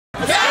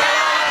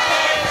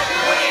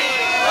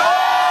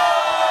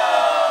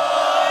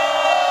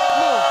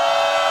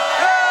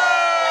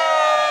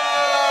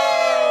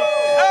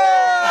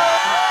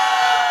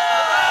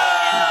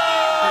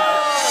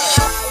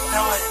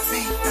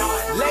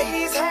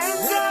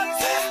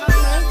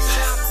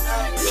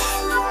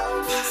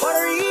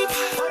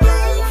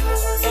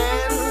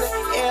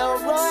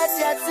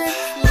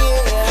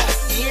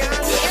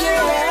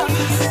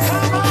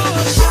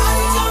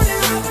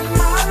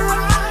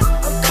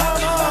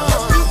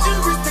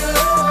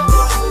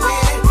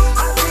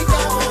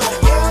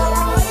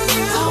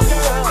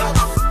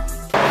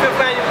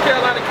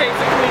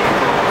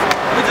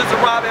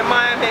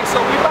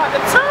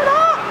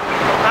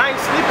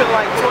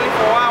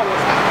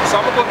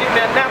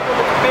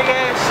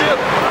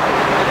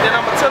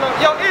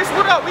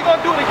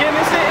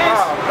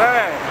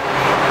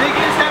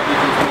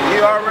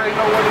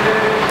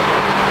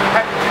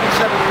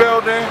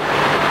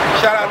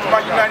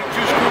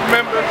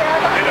members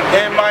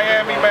in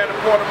Miami, man, the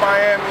port of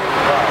Miami,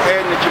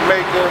 heading to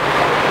Jamaica,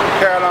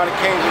 Carolina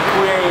Kings and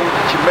Queens,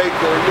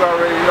 Jamaica, you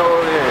already know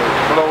it is,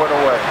 blow it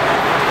away.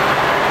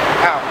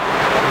 Out.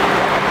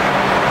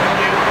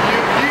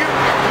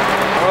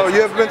 Oh,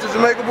 you ever been to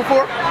Jamaica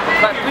before?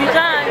 About 3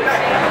 times.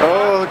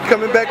 Oh,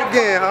 coming back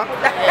again, huh?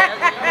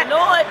 Yeah, you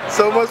know it.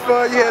 So much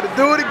fun, you had to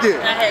do it again.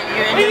 I had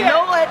you, and you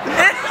know it.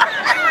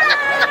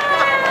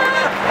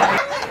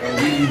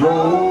 We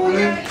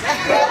rolling,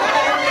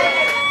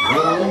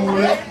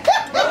 rolling,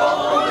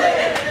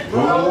 rolling,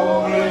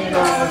 rolling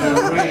on the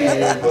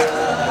river.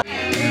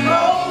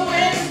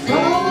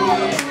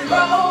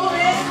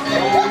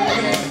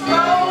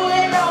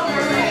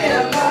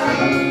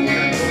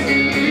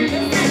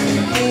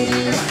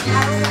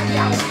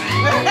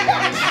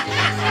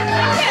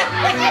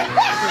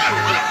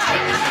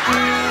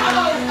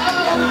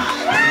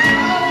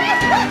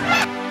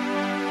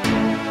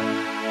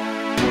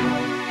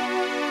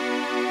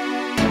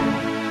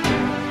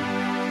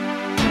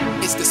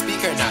 It's the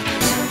speaker now.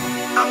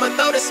 I'ma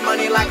throw this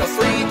money like a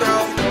free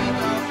throw.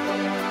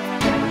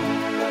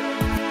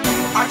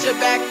 Arch your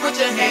back, put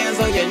your hands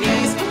on your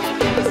knees.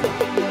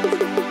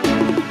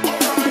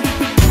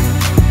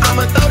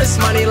 I'ma throw this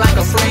money like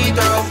a free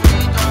throw.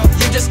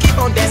 You just keep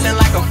on dancing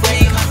like a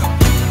freak.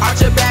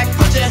 Arch your back,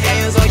 put your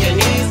hands on your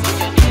knees.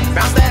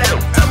 Bounce that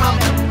out to my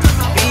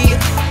beat.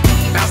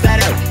 Bounce that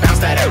out, bounce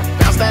that out,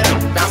 bounce that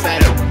out, bounce that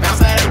out, bounce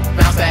that out,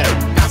 bounce that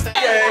out, bounce that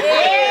out.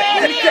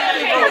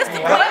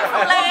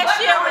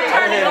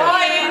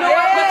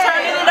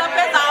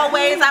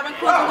 I've been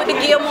cruising with the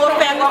Gilmore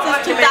family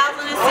since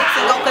 2006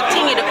 and gonna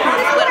continue to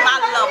cruise with them. I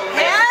love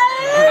them.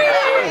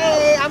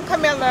 Hey, I'm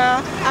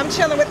Camilla. I'm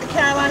chilling with the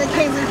Carolina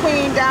Kings and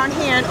Queens down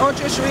here in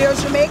Otros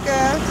Rios,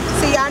 Jamaica.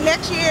 See y'all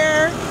next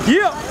year.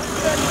 Yeah.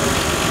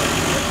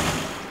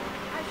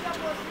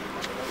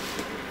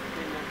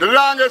 The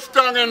longest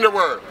tongue in the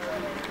world.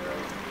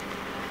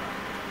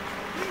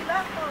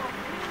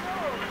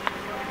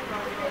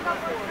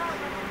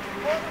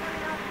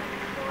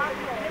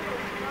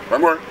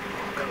 One more.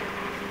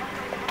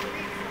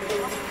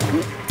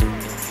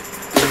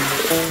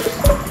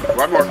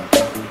 One more.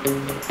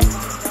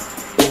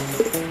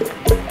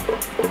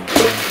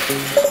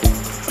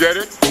 Get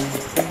it?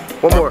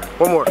 One more,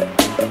 one more.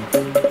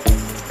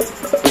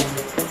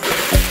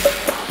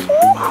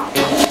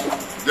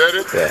 Get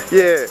it?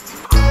 Yeah.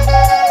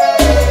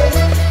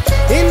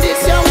 In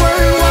this your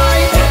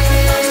worldwide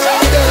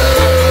struggle,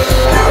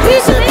 we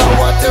say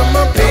power to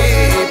my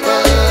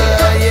people,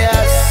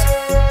 yes.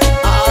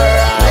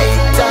 Alright,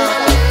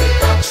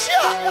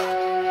 sure.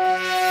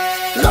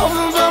 Love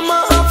from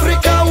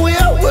Africa,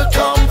 where we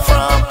come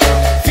from.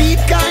 Feet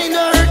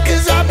kinda hurt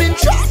cause I've been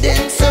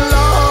trodden so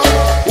long.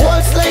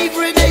 Old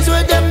slavery days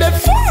where them they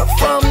far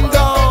from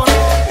gone.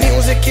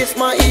 Music is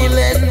my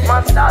healing,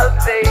 my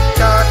salvation.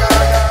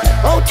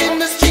 Out in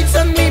the streets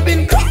and me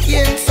been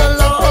crying so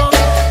long.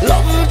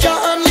 Love Jah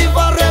and live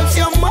or else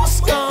you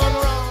must gone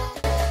wrong.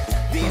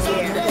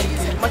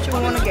 What you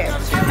wanna get?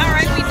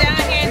 Alright, we down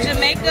here in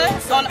Jamaica,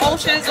 on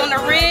Oceans, on the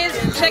Ridge,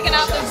 checking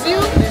out the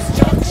view.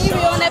 We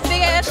on that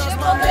big ass ship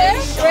over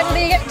there, ready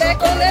to get back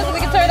on there so we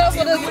can turn up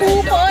for the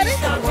pool party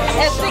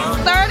at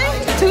 6:30,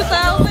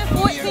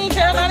 2014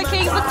 Carolina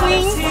Kings and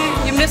Queens.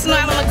 You're missing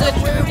out on a good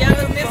trip. Y'all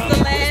just missed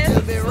the last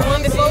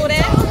one before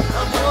that,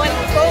 one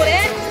before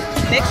that.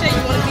 Next year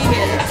you want to be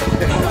here.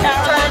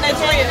 Carolina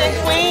Kings and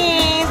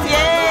Queens,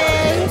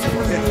 yay!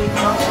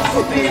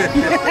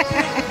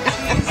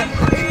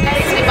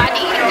 If I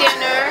need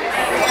dinner,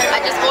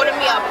 I just order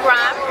me a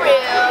prime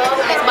rib.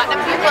 It's about to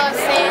be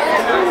busting,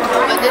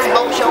 but this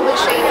boat show is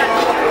shaking.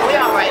 We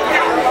alright.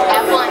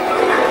 Have fun.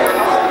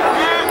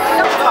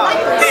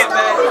 Yeah,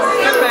 man.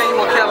 Good man, you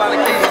want Carolina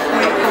Kings.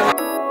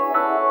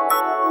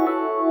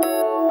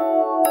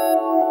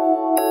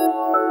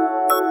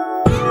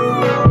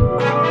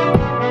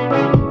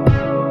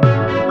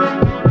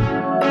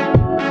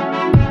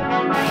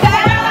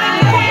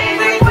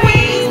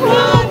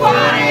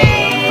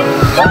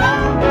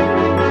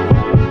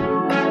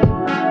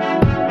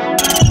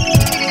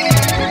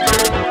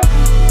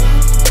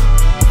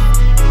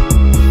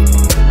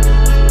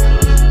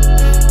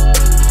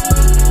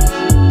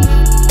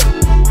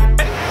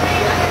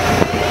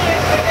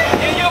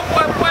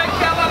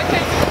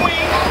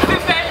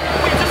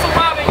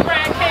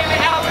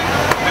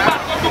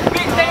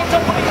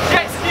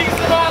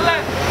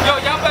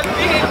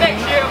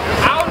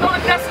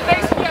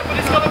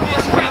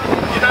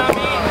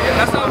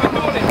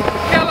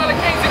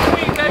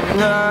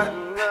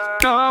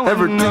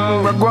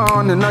 Everything we're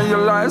going in your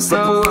life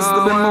supposed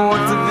to be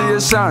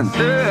motivation.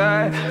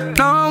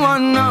 No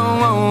one,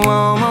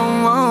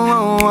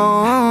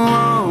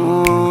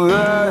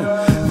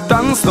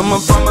 thanks to my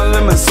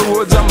family, my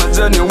soldier, my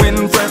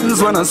genuine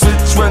friends. When I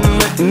switch, when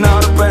making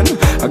out a pen,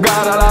 I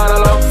got a lot of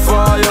love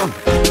for you.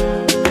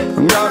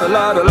 Got a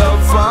lot of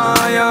love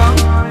for you.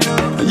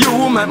 You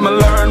make me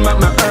learn, make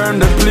me earn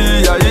the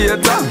plea, I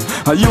hater.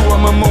 You are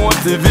my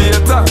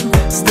motivator.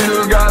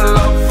 Still got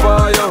love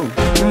for you.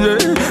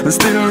 Yeah,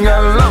 still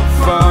got love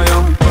for you.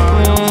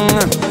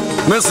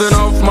 Missing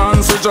off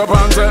man, switch up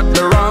and take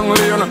the wrong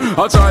lane.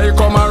 I try to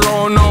come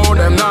around now,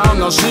 them now I'm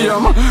not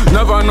shame.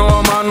 Never know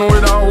a man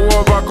without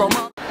overcome.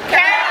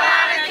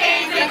 Carolina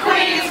Kings and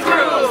Queens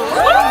crew.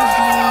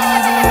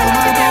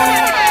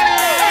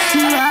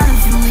 She riding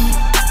for me,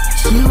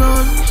 she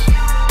rollin'.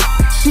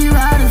 She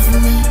riding for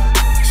me,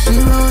 she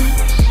rollin'.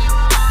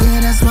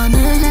 Yeah, that's my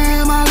nigga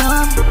and my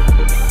love.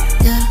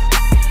 Yeah,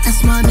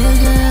 that's my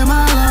nigga and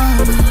my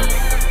love.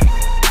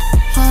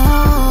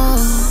 Oh,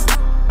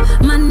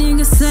 my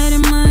nigga say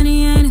that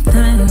money ain't a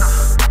thing.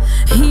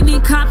 He be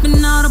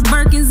copping all the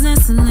Birkins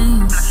and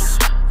Celine.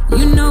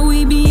 You know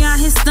we be out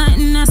here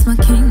stunting, that's my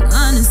king.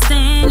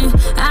 Understand it,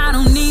 I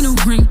don't need a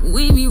ring.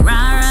 We be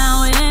riding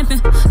around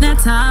whipping that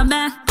top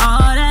back.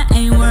 All that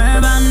ain't worried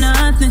about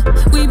nothing.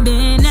 We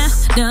been there,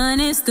 done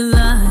it, still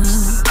love.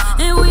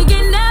 And we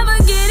can never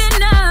get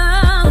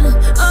enough.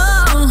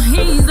 Oh,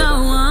 he's the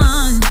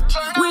one.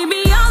 We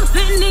be all up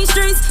in these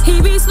streets. He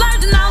be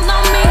splurging out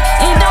on me.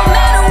 It don't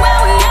matter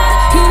where we at.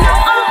 He know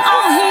I'm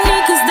all he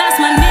need, cause that's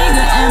my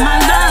nigga and my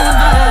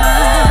lover.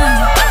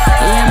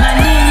 Yeah, my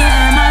nigga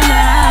and my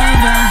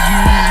lover.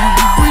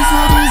 we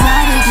smoke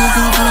exotic, we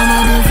come from a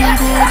different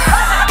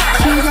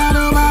coast. She got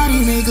a body,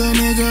 make a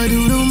nigga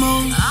do the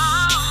most.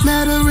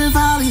 Met her in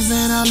Follies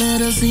and I let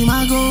her see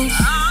my ghost.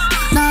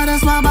 Now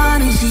that's my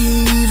body,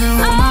 she